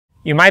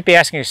You might be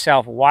asking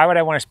yourself, why would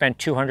I want to spend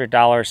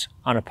 $200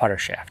 on a putter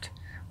shaft?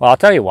 Well, I'll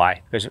tell you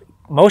why. Because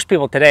most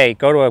people today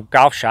go to a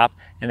golf shop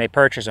and they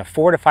purchase a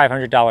 $400 to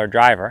 $500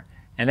 driver,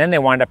 and then they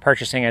wind up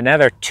purchasing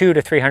another $200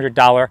 to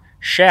 $300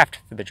 shaft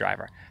for the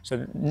driver.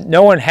 So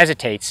no one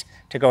hesitates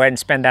to go ahead and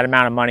spend that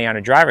amount of money on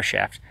a driver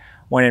shaft,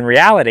 when in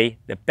reality,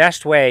 the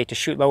best way to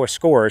shoot lower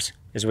scores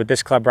is with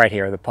this club right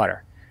here, the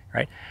putter,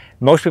 right?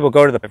 Most people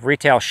go to the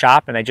retail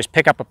shop and they just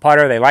pick up a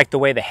putter. They like the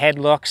way the head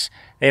looks.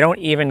 They don't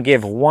even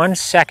give 1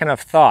 second of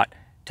thought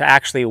to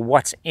actually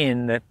what's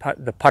in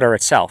the putter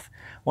itself.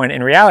 When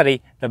in reality,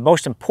 the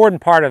most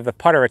important part of the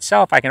putter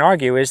itself, I can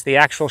argue, is the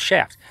actual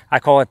shaft. I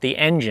call it the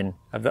engine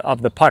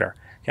of the putter.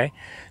 Okay,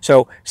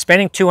 so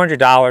spending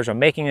 $200 or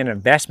making an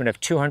investment of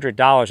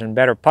 $200 in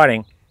better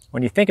putting,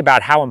 when you think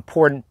about how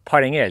important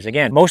putting is,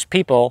 again, most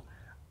people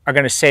are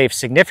going to save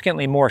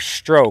significantly more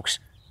strokes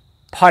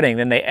putting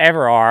than they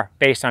ever are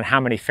based on how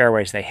many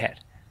fairways they hit.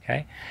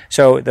 Okay,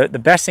 so the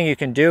best thing you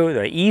can do,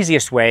 the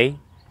easiest way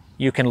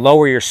you can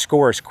lower your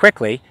scores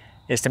quickly,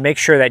 is to make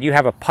sure that you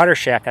have a putter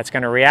shaft that's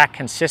going to react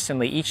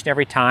consistently each and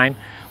every time,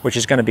 which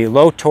is going to be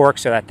low torque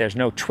so that there's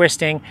no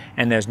twisting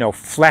and there's no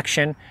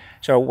flexion.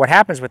 So what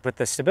happens with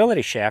the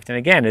stability shaft, and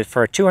again,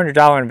 for a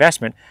 $200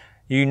 investment,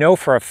 you know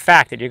for a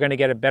fact that you're going to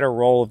get a better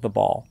roll of the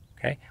ball.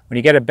 Okay? When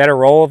you get a better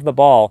roll of the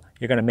ball,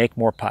 you're going to make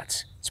more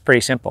putts. It's pretty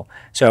simple.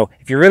 So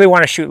if you really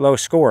want to shoot low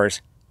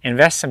scores,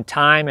 invest some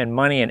time and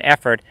money and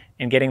effort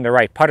in getting the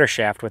right putter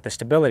shaft with the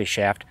stability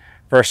shaft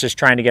versus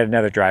trying to get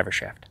another driver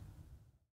shaft.